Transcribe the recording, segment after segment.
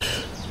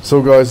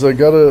So, guys, I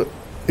gotta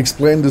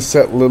explain this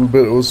set a little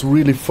bit. It was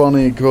really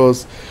funny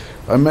because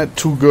I met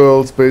two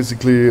girls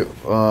basically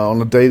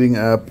on a dating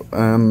app,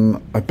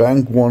 and I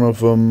banged one of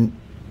them,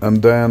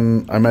 and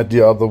then I met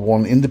the other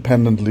one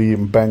independently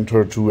and banged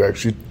her too.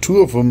 Actually,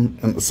 two of them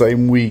in the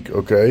same week,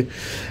 okay?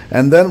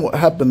 And then what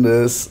happened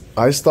is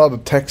I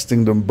started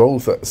texting them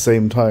both at the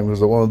same time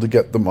because I wanted to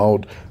get them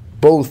out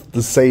both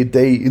the same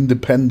day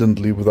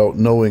independently without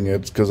knowing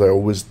it, because I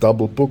always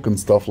double book and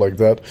stuff like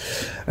that.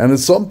 And at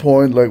some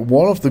point, like,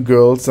 one of the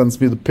girls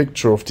sends me the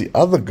picture of the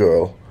other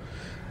girl,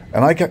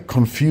 and I got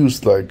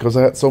confused, like, because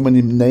I had so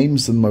many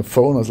names in my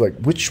phone. I was like,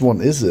 which one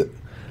is it?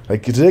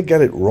 Like, did I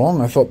get it wrong?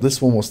 I thought this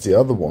one was the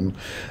other one.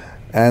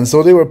 And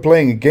so they were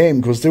playing a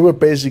game, because they were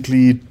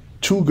basically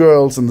two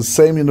girls in the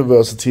same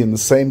university, in the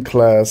same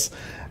class,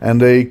 and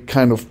they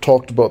kind of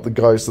talked about the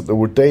guys that they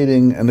were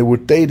dating, and they were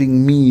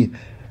dating me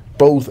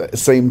both at the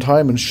same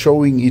time and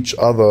showing each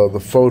other the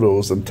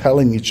photos and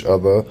telling each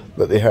other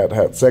that they had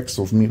had sex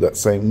with me that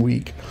same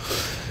week.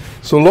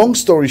 So long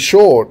story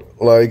short,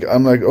 like,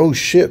 I'm like, oh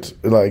shit,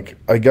 like,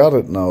 I got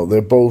it now.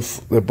 They're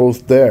both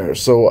there.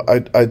 So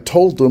I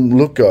told them,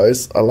 look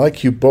guys, I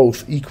like you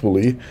both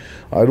equally.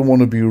 I don't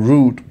want to be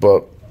rude,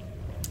 but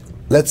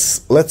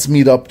let's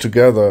meet up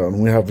together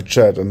and we have a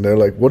chat. And they're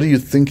like, what are you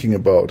thinking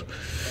about?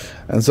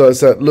 And so I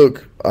said,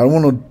 look, I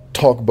want to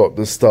talk about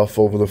this stuff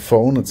over the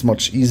phone. It's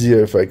much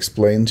easier if I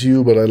explain to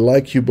you, but I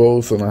like you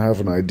both and I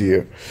have an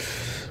idea.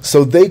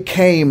 So they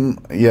came,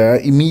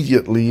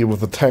 immediately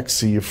with a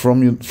taxi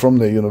from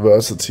their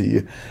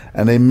university,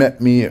 and they met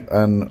me,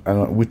 and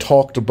we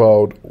talked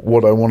about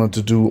what I wanted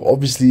to do.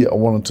 Obviously, I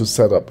wanted to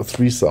set up a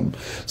threesome.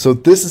 So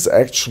this is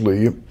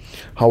actually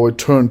how I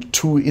turned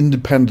two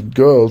independent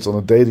girls on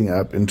a dating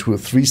app into a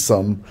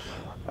threesome,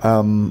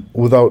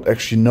 without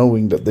actually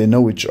knowing that they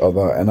know each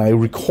other. And I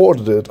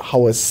recorded it,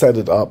 how I set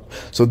it up.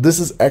 So this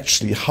is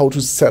actually how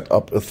to set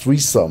up a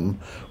threesome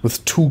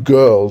with two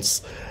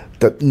girls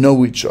that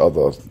know each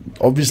other.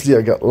 Obviously,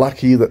 I got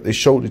lucky that they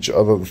showed each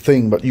other the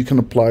thing, but you can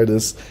apply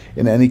this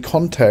in any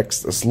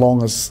context as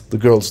long as the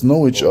girls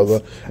know each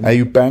other and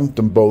you bank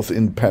them both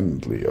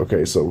independently.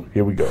 Okay, so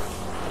here we go.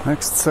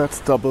 Next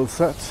set, double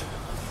set.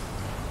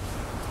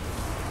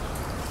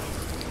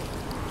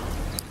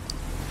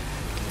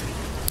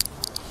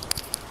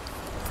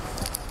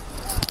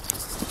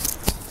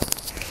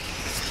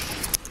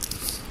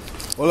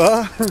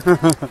 Hola,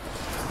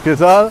 ¿qué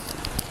tal?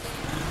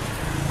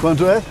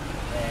 ¿Cuánto es?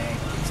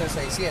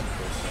 15,600.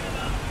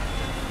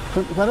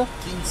 ¿Cuánto?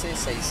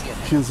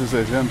 15,600.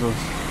 15,600.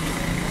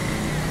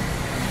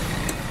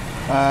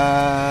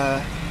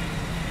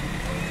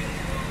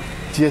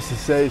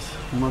 16,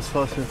 más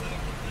fácil.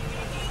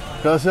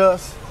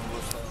 Gracias.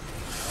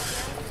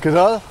 ¿Qué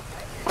tal?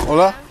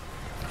 Hola.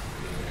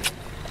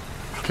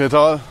 ¿Qué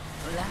tal?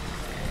 Hola.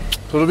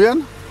 ¿Todo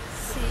bien?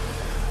 Sí.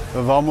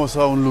 Vamos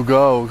a un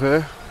lugar, ¿ok?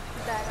 Claro.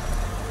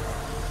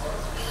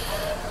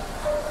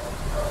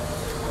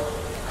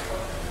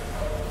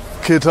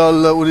 ¿Qué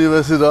tal la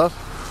universidad?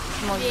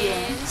 Muy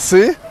bien.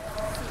 ¿Sí?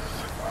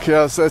 ¿Qué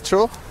has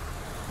hecho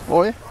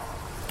hoy?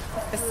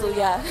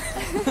 Estudiar.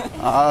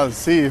 Ah,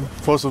 sí,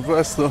 por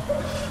supuesto.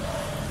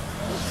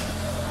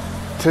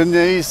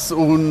 ¿Tenéis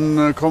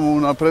como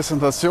una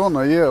presentación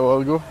ayer o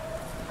algo?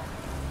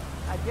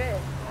 Ayer.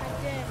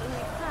 Ayer, un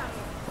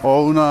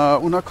examen. ¿O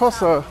una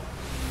cosa?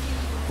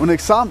 ¿Un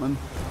examen?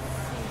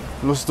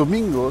 Los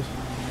domingos.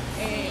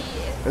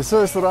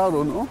 Eso es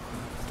raro, ¿no?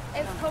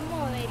 Es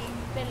como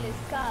del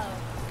Estado.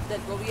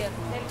 Del gobierno.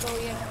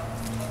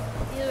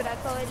 Y dura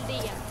todo el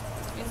día.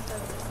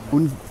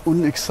 Entonces,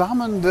 Un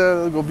examen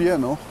del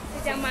gobierno.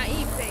 se llama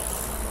IFE.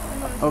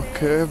 No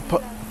sé. Ok,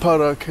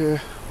 ¿para qué?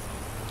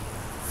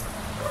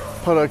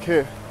 ¿Para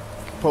qué?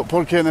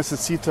 ¿Por qué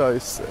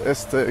necesitáis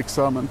este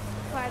examen?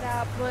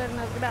 Para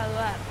podernos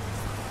graduar.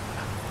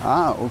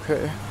 Ah,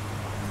 ok.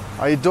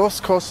 Hay dos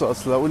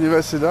cosas, la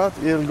universidad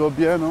y el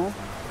gobierno.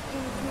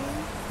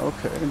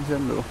 Ok,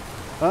 entiendo.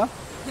 ¿Ah?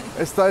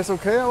 ¿Estáis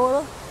ok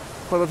ahora?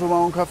 ¿Para tomar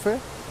un café?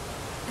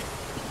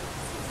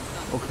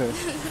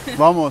 Ok,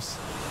 vamos.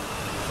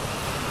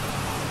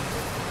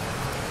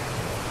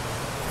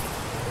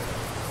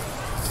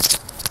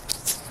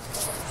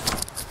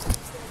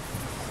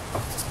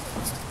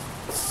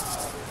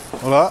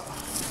 Hola.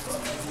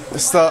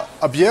 ¿Está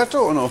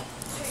abierto o no?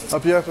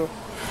 Abierto.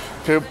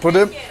 ¿Que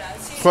podemos?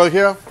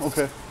 ¿Cualquiera? Ok.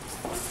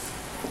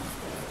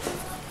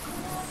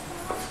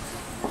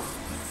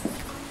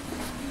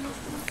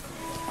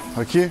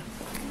 Aquí.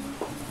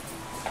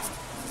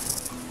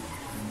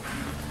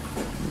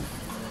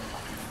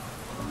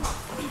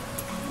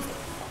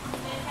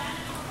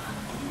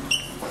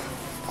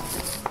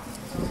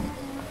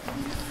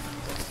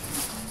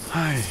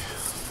 Ay.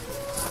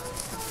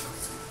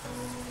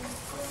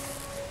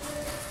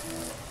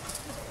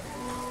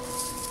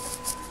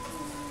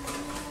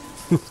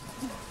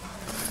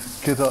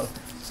 ¿Qué tal?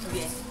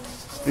 Bien.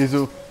 ¿Y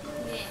tú?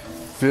 Bien.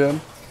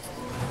 Bien.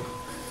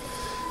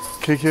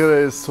 ¿Qué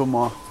quieres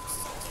tomar?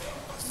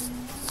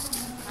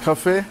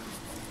 ¿Café?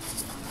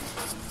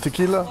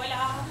 ¿Tequila?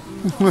 Hola.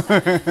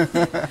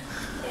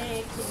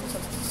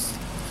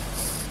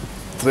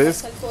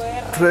 Tres, el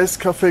QR. tres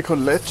café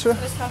con leche.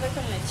 3 café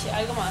con leche.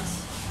 ¿Algo más?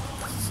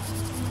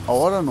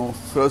 Ahora no.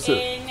 Pero sí.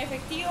 ¿En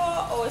efectivo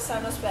o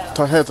están hospedados?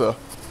 Tarjeta.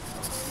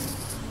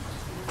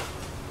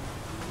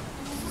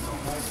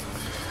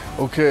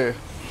 Ok.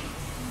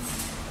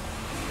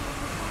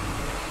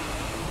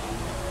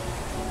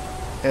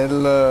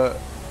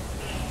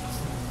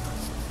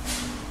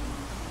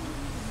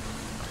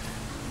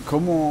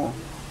 ¿Cómo,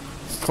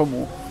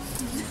 cómo,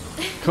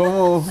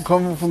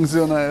 cómo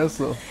funciona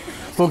eso?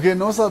 Porque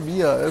no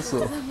sabía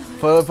eso.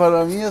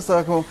 Para mí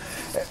estaba como...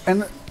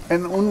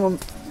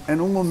 En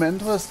un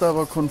momento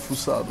estaba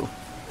confusado.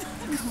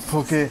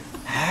 Porque...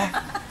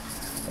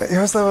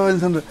 Yo estaba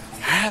pensando...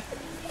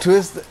 ¿Tú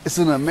es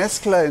una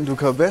mezcla en tu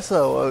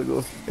cabeza o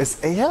algo? ¿Es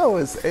ella o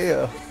es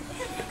ella?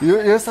 Yo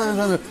estaba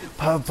pensando...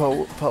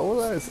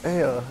 Paola es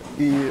ella.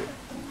 Y...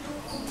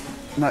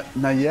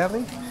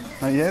 Nayeli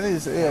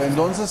es ella.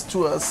 Entonces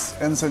tú has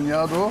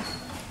enseñado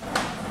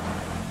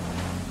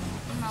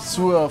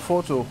su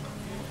foto.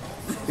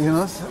 Y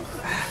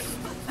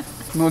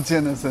no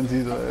tiene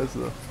sentido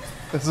eso.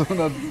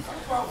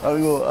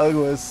 Algo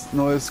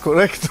no es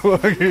correcto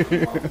aquí.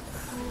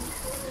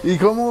 ¿Y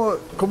cómo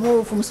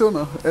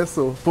funciona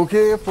eso? ¿Por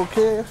qué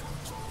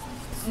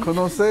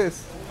conoces?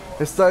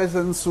 ¿Estáis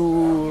en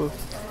su...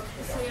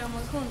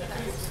 Estudiamos juntas.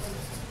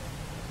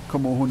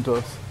 ¿Cómo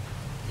juntos?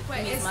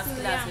 Pues Mismas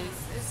clases.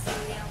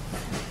 estudiamos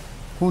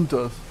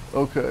Juntos,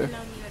 ok. en la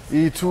universidad.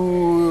 Y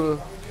tú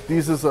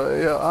dices a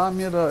ella,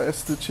 mira,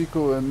 este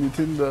chico en mi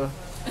Tinder.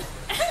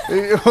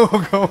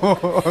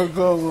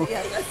 ¿Cómo?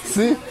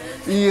 Sí,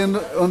 y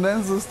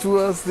entonces tú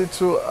has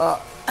dicho,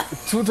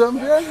 ¿tú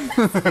también?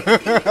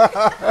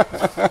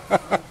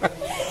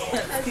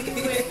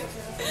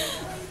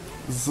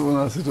 Es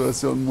una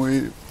situación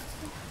muy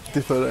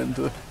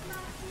diferente.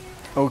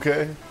 Ok,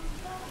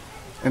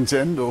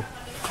 entiendo.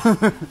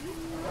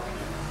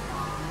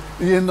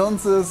 Y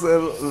entonces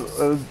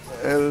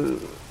el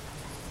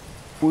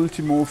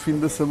último fin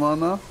de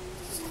semana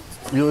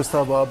yo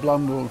estaba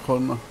hablando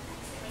con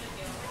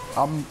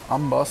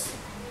ambas.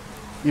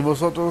 ¿Y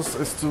vosotros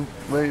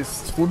estuvéis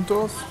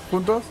juntos?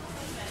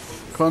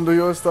 Cuando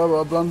yo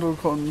estaba hablando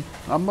con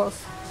ambas.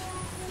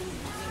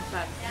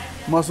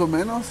 ¿Más o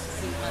menos?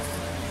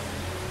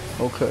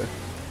 Ok,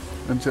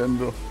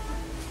 entiendo.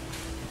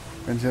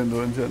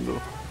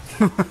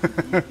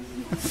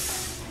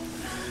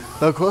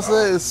 La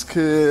cosa es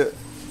que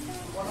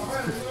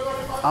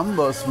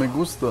ambas me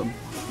gustan.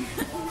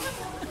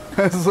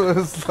 Eso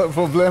es el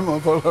problema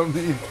para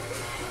mí.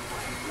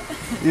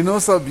 Y no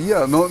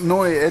sabía,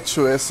 no he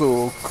hecho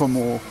eso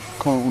como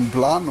con un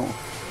plano.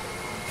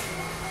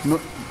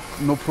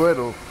 No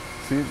puedo,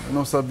 ¿sí?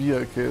 No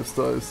sabía que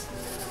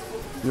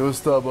yo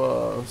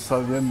estaba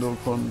saliendo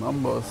con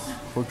ambas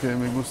porque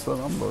me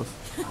gustan ambas.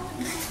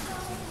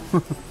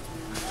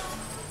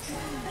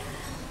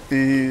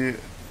 Y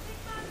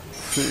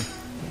sí.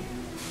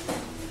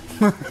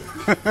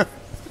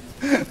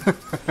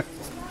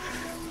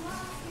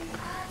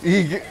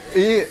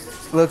 y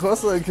la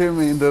cosa que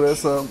me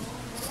interesa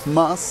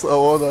más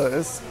ahora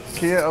es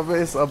que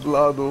habéis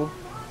hablado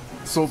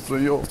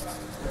sobre yo.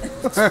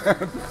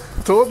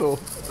 Todo.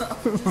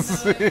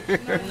 Sí.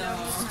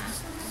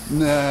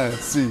 No.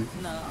 Sí.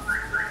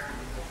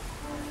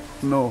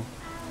 No.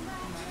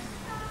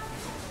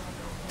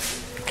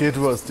 ¿Qué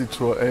tú has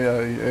dicho a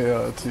ella y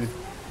ella a ti?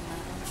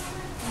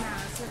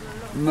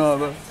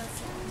 Nada.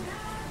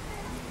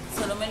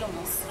 Solo me lo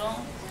mostré,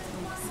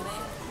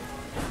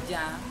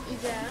 ya.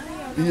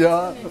 Y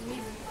ya, Ya.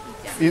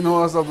 Y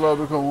no has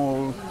hablado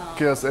como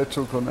qué has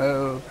hecho con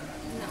él.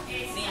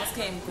 Digamos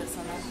que en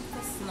persona,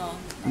 pues no.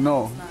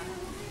 No.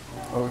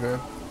 Ok.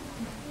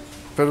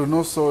 Pero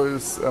no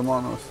sois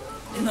hermanos.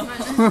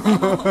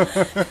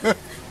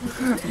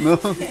 No,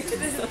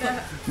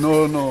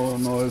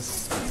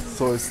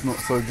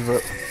 soy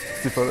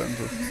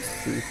diferente.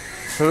 Sí.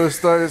 Pero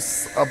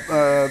estáis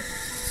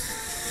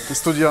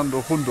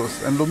estudiando juntos,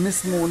 en la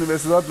misma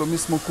universidad, lo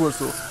mismo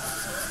curso.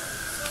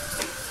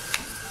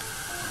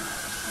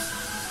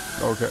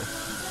 Ok.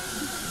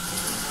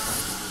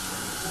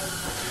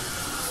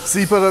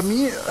 Sí, para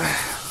mí,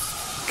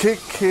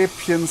 ¿qué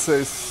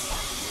piensáis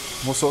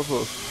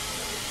vosotros?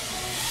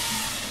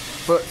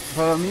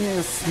 Para mí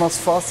es más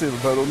fácil,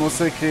 pero no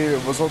sé qué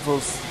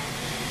vosotros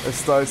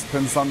estáis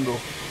pensando.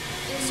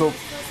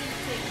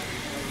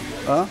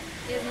 ¿Ah?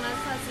 es más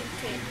fácil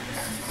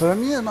que... Para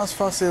mí es más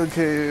fácil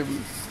que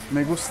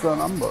me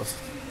gustan ambas.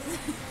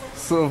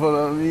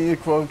 Para mí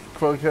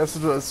cualquier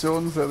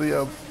situación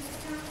sería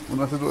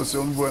una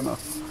situación buena.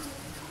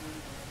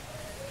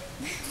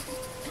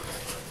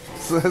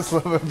 Esa es la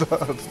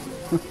verdad.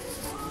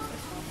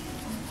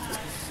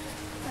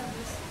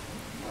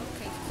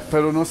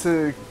 Pero no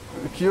sé,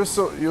 que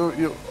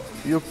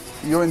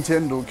yo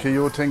entiendo que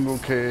yo tengo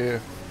que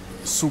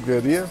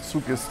sugerir,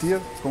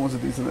 ¿cómo se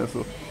dice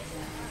eso?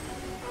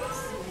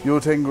 Yo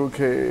tengo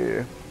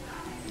que...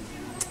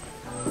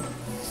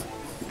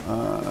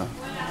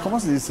 ¿cómo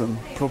se dicen?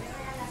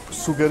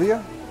 ¿Sugerir?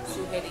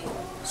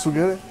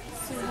 Sugerí.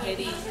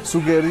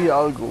 Sugerir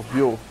algo,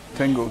 yo.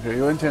 Tengo que,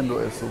 yo entiendo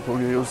eso,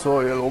 porque yo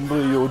soy el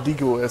hombre, yo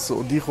digo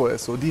eso, dijo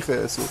eso,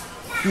 dije eso,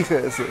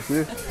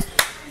 ¿sí?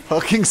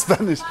 Fucking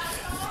Spanish.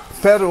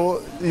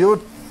 Pero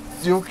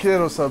yo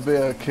quiero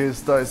saber qué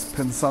estáis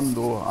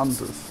pensando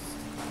antes.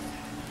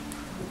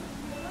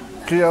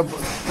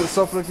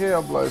 ¿Sobre qué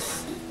habláis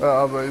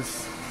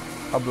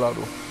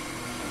hablado?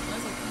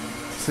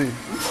 Sí.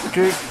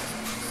 ¿Qué? De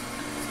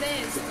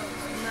esto,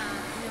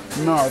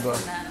 nada.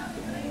 Nada.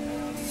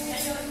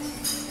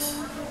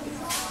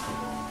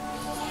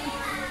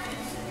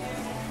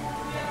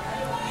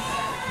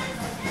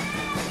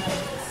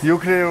 Yo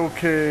creo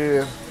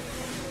que...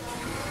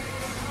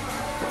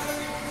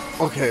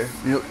 Ok,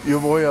 yo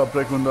voy a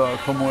preguntar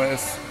cómo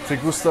es. ¿Te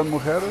gustan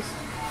mujeres?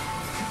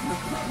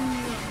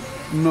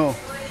 No,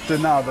 de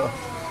nada.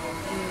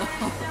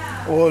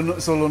 O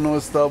solo no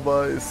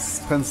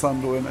estabais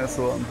pensando en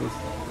eso antes.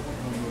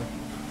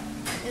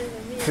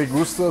 ¿Te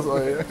gustas?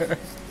 Oye.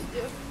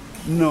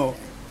 No.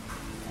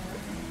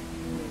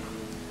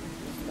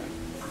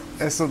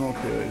 Eso no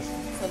queréis.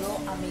 Solo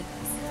amigas.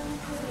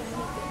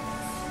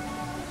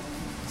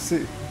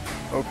 Sí,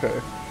 ok.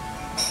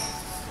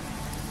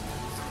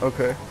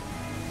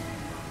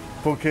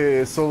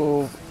 ¿Porque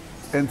solo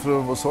entre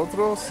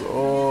vosotros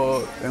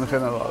o en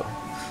general?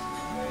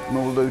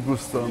 ¿No les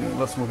gustan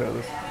las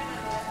mujeres?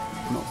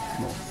 No.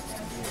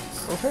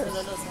 Ok.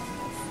 Solo los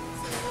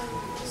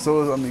hombres.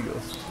 Solo los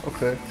amigos,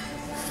 ok.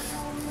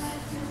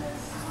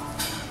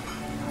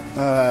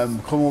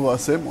 ¿Cómo lo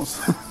hacemos?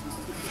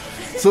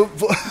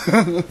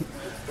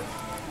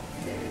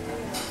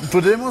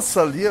 Podemos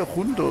salir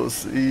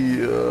juntos y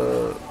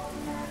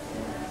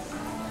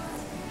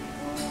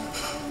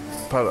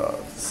para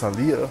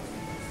salir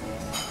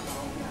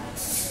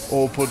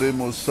o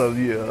podemos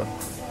salir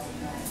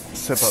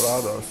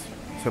separados.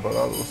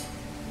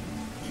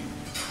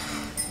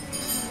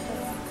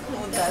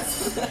 Juntas.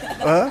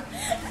 ¿Ah?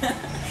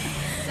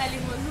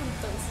 Salimos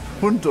juntos.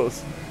 Juntos.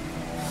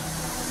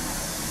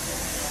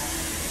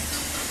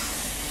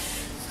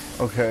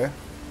 Ok.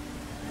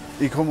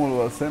 ¿Y cómo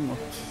lo hacemos?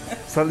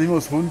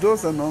 Salimos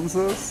juntos,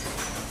 entonces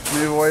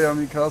me voy a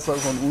mi casa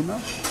con una.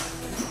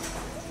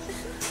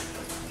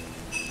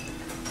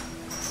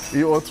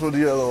 Y otro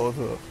día la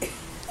otra.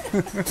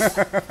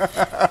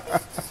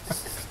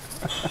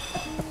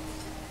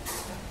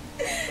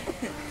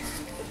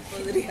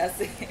 Podría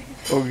ser.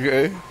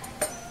 Ok.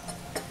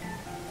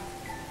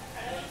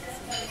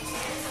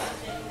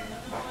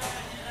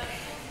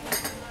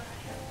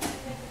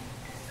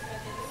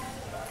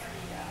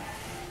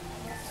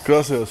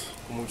 Gracias.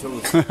 Con mucho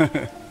gusto.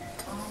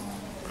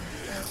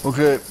 Ok,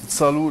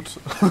 salud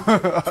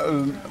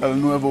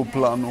al nuevo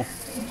plano.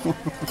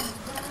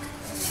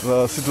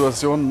 La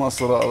situación más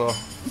rara.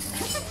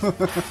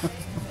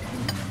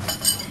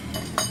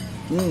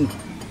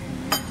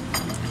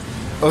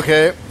 Ok,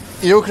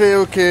 yo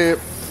creo que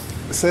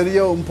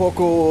sería un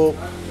poco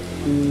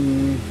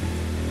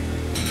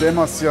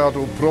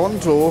demasiado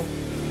pronto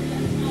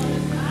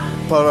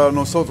para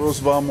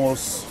nosotros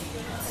vamos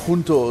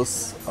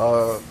juntos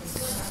a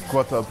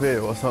Guatapé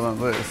o San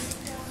Andrés.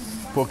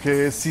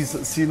 Porque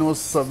si nos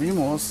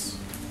sabemos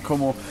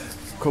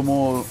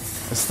cómo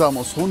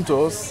estamos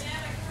juntos,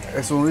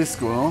 es un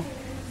riesgo, ¿no?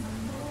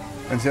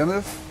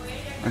 ¿Entiendes?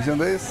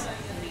 ¿Entendéis?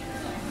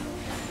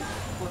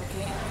 ¿Por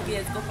qué?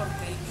 ¿Riesgo por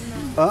qué?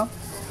 ¿Ah?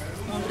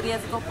 ¿Un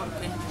riesgo por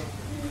qué?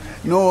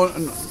 No,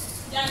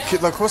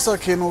 la cosa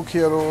que no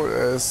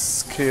quiero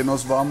es que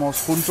nos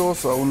vamos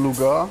juntos a un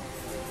lugar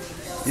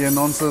y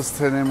entonces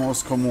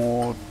tenemos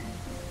como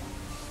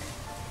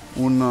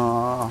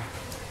una...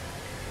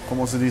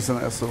 ¿Cómo se dice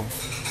eso?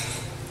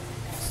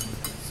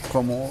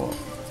 Como...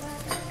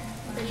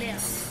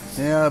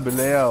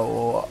 pelea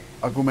o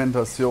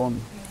argumentación.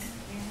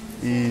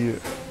 Y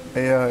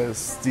ella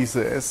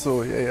dice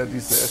eso y ella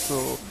dice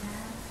eso.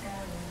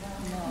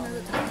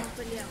 Nosotros no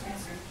peleamos.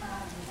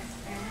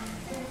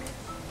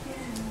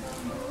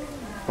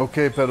 Ok,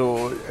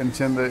 pero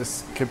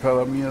entiendes que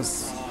para mí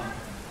es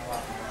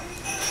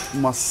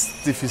más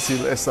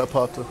difícil esa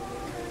parte.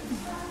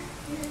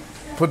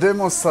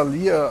 Podemos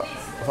salir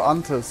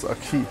antes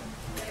aquí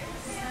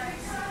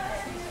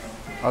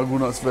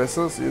algunas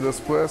veces y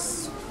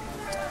después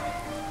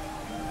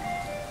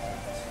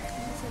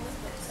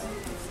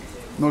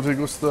 ¿no te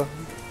gusta?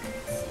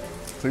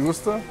 ¿Te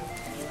gusta?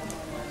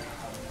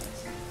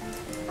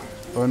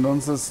 O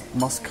entonces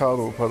más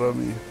caro para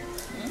mí.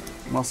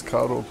 Más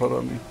caro para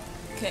mí.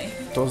 ¿Qué?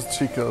 2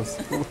 chicas.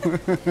 No,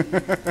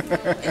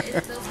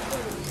 es 2 por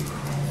 1.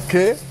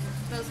 ¿Qué?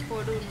 2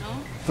 por 1.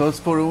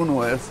 2 por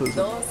 1 eso.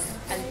 2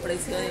 al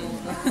precio de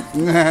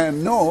 1.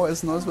 No,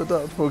 eso no es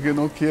verdad, porque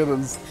no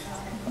quieren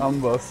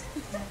ambas.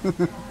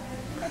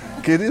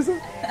 ¿Qué dice?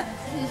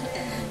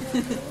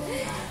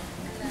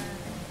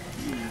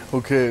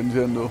 Ok,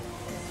 entiendo.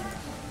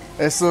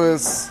 Eso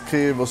es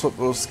que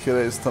vosotros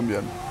queréis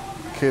también.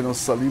 Que nos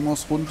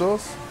salimos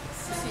juntos